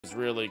is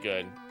really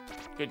good.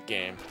 Good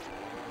game.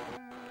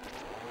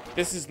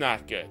 This is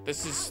not good.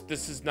 This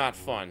is not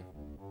fun.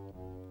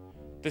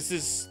 This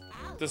is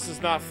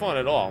not fun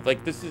at all.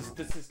 Like, this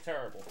is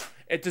terrible.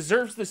 It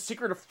deserves the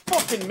Secret of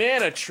fucking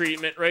Mana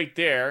treatment right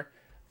there.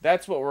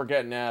 That's what we're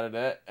getting out of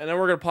it. And then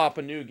we're gonna pop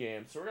a new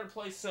game. So we're gonna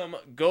play some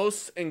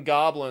Ghosts and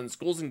Goblins,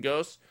 Ghouls and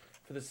Ghosts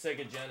for the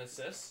Sega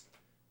Genesis.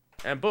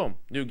 And boom,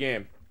 new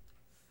game.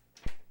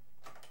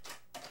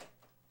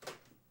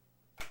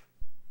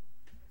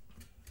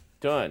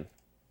 Done.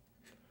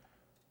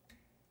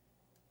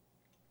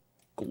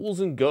 Ghouls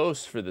and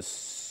Ghosts for the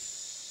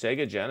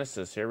Sega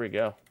Genesis. Here we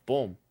go.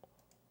 Boom.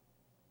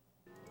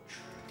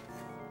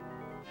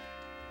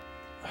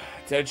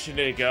 Attention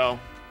to go.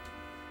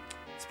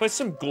 Let's play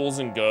some Ghouls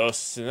and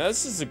Ghosts. And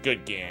this is a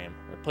good game.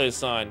 I play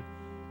this on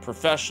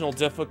professional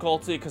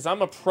difficulty because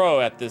I'm a pro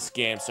at this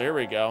game. So here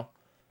we go.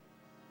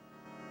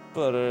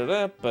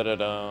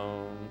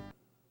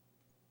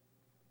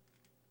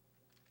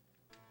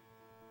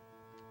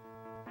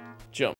 Jump.